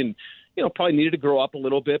maturity and, probably needed to grow up a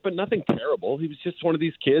little bit, but nothing terrible. He was just one of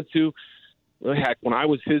these kids who, heck, when I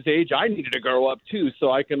was his age, I needed to grow up too,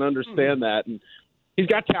 so I can understand that. And he's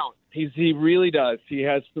got talent. He really does. He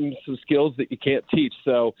has some skills that you can't teach.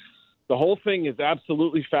 So the whole thing is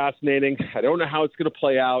absolutely fascinating. I don't know how it's going to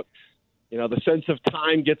play out. The sense of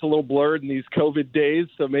time gets a little blurred in these COVID days,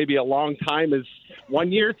 so maybe a long time is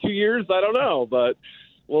 1 year, 2 years. I don't know, but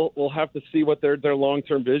we'll have to see what their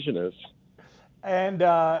long-term vision is. And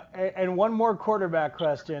one more quarterback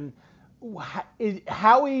question.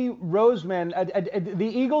 Howie Roseman, the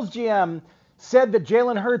Eagles GM, said that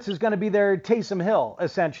Jalen Hurts is going to be their Taysom Hill,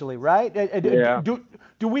 essentially, right? Yeah.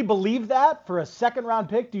 Do we believe that for a second-round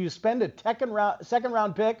pick? Do you spend a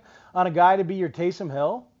second-round pick on a guy to be your Taysom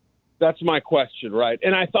Hill? That's my question, right?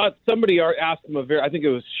 And I thought somebody asked him I think it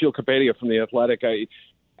was Sheil Kapadia from The Athletic. I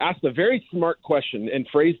asked a very smart question and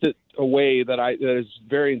phrased it a way that is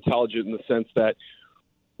very intelligent in the sense that,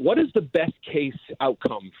 what is the best case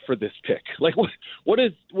outcome for this pick? Like, what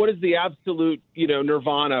is the absolute,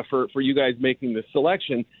 nirvana for you guys making this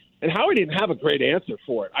selection? And Howie didn't have a great answer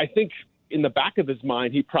for it. I think in the back of his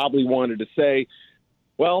mind, he probably wanted to say,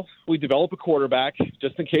 well, we develop a quarterback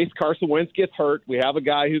just in case Carson Wentz gets hurt. We have a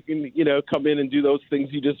guy who can, come in and do those things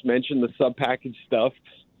you just mentioned, the sub-package stuff.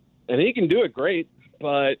 And he can do it great.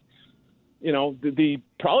 But,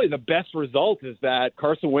 probably the best result is that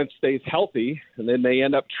Carson Wentz stays healthy, and then they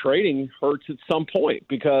end up trading Hurts at some point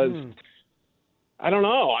because, I don't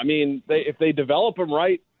know. I mean, if they develop him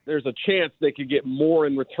right, there's a chance they could get more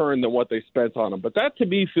in return than what they spent on him. But that, to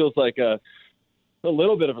me, feels like a a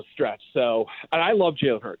little bit of a stretch. So I love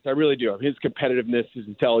Jalen Hurts. I really do. His competitiveness, his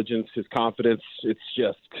intelligence, his confidence, it's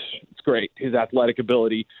great. His athletic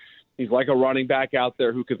ability. He's like a running back out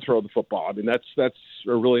there who can throw the football. I mean, that's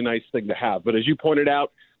a really nice thing to have. But as you pointed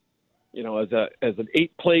out, you know, as an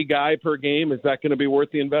 8-play guy per game, is that going to be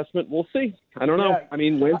worth the investment? We'll see. I don't know. Yeah. I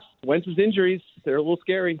mean, Wentz's injuries, they're a little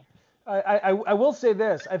scary. I will say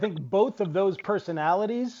this. I think both of those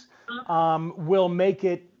personalities will make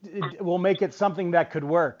it something that could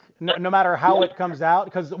work, no matter how it comes out,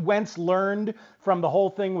 because Wentz learned from the whole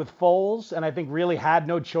thing with Foles, and I think really had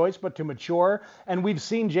no choice but to mature. And we've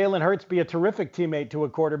seen Jalen Hurts be a terrific teammate to a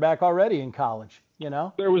quarterback already in college. You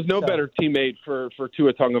know, there was no better teammate for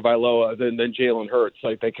Tua Tagovailoa than Jalen Hurts.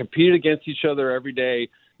 Like, they competed against each other every day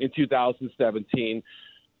in 2017.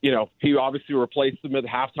 You know, he obviously replaced them at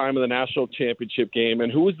halftime of the national championship game.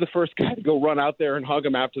 And who was the first guy to go run out there and hug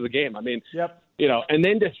him after the game? I mean, you know, and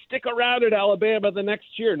then to stick around at Alabama the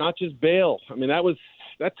next year, not just bail. I mean,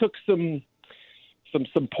 that took some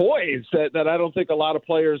poise that I don't think a lot of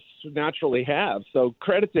players naturally have. So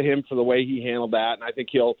credit to him for the way he handled that. And I think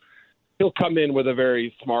he'll come in with a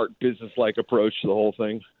very smart business-like approach to the whole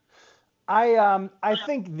thing. I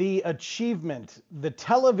think the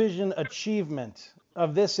television achievement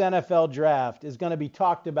of this NFL draft is going to be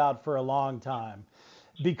talked about for a long time,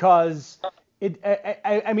 because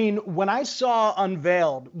I mean, when I saw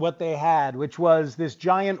unveiled what they had, which was this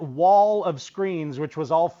giant wall of screens, which was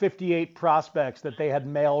all 58 prospects that they had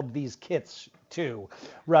mailed these kits to,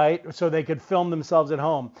 right? So they could film themselves at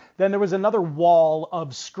home. Then there was another wall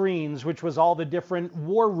of screens, which was all the different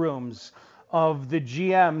war rooms of the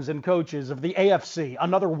GMs and coaches of the AFC,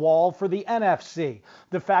 another wall for the NFC.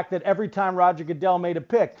 The fact that every time Roger Goodell made a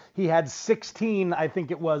pick, he had 16, I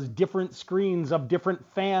think it was, different screens of different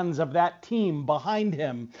fans of that team behind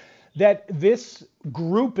him. That this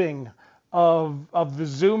grouping of the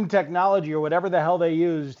Zoom technology, or whatever the hell they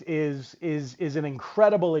used, is an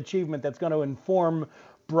incredible achievement that's going to inform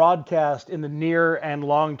broadcast in the near and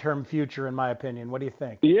long-term future, in my opinion. What do you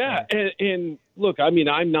think? Yeah, and look, I mean,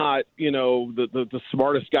 I'm not, you know, the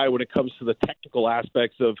smartest guy when it comes to the technical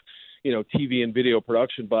aspects of, you know, TV and video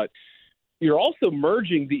production, but you're also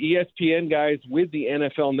merging the ESPN guys with the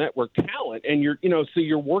NFL Network talent, and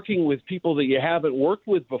you're working with people that you haven't worked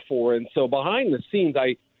with before, and so behind the scenes,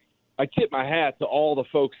 I tip my hat to all the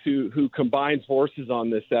folks who combined forces on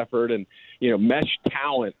this effort and, you know, meshed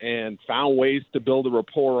talent and found ways to build a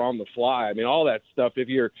rapport on the fly. I mean, all that stuff. If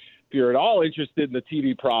you're at all interested in the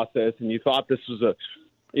TV process and you thought this was a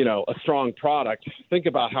strong product, think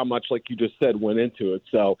about how much, like you just said, went into it.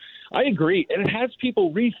 So I agree. And it has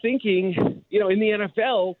people rethinking, you know, in the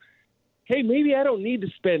NFL, hey, maybe I don't need to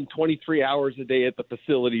spend 23 hours a day at the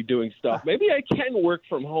facility doing stuff. Maybe I can work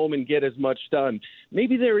from home and get as much done.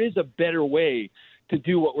 Maybe there is a better way to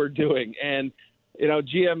do what we're doing. And, you know,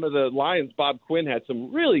 GM of the Lions, Bob Quinn, had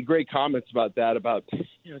some really great comments about that, about,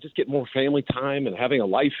 you know, just getting more family time and having a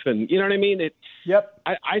life. And, you know what I mean?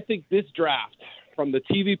 I think this draft, from the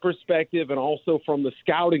TV perspective and also from the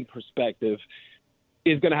scouting perspective,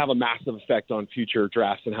 is going to have a massive effect on future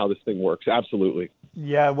drafts and how this thing works. Absolutely.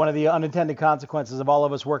 Yeah, one of the unintended consequences of all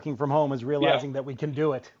of us working from home is realizing that we can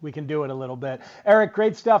do it. We can do it a little bit. Eric,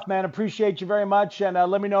 great stuff, man. Appreciate you very much. And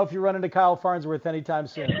let me know if you run into Kyle Farnsworth anytime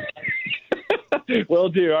soon. Will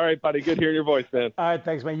do. All right, buddy. Good hearing your voice, man. All right,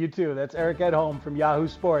 thanks, man. You too. That's Eric Edholm from Yahoo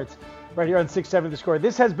Sports right here on 670 The Score.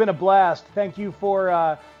 This has been a blast. Thank you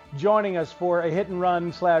for joining us for a hit and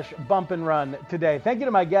run / bump and run today. Thank you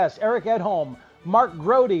to my guests, Eric Edholm, Mark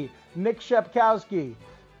Grody, Nick Shepkowski,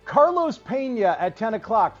 Carlos Pena at 10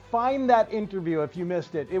 o'clock. Find that interview if you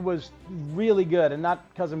missed it. It was really good, and not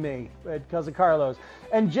because of me, but because of Carlos.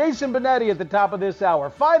 And Jason Benetti at the top of this hour.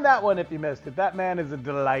 Find that one if you missed it. That man is a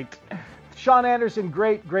delight. Sean Anderson,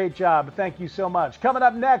 great job. Thank you so much. Coming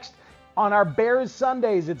up next on our Bears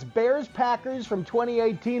Sundays, it's Bears-Packers from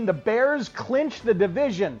 2018. The Bears clinch the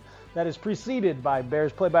division. That is preceded by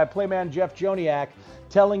Bears play-by-play man Jeff Joniak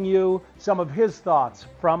telling you some of his thoughts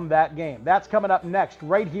from that game. That's coming up next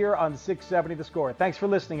right here on 670 The Score. Thanks for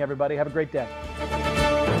listening, everybody. Have a great day.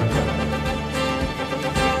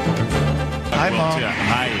 Hi, Mom.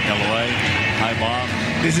 Hi, LOA. Hi, Mom.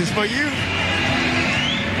 This is for you.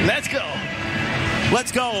 Let's go.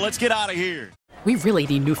 Let's get out of here. We really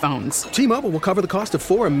need new phones. T-Mobile will cover the cost of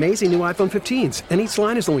 4 amazing new iPhone 15s, and each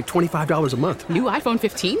line is only $25 a month. New iPhone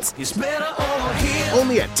 15s? It's better over here.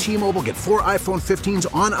 Only at T-Mobile, get 4 iPhone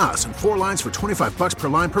 15s on us and 4 lines for $25 per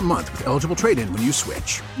line per month with eligible trade-in when you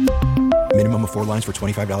switch. Minimum of 4 lines for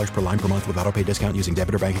 $25 per line per month with autopay discount using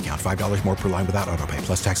debit or bank account. $5 more per line without autopay,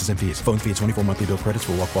 plus taxes and fees. Phone fee at 24 monthly bill credits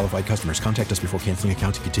for well-qualified customers. Contact us before canceling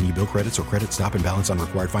account to continue bill credits or credit stop and balance on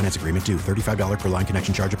required finance agreement due. $35 per line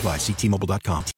connection charge applies. See T-Mobile.com.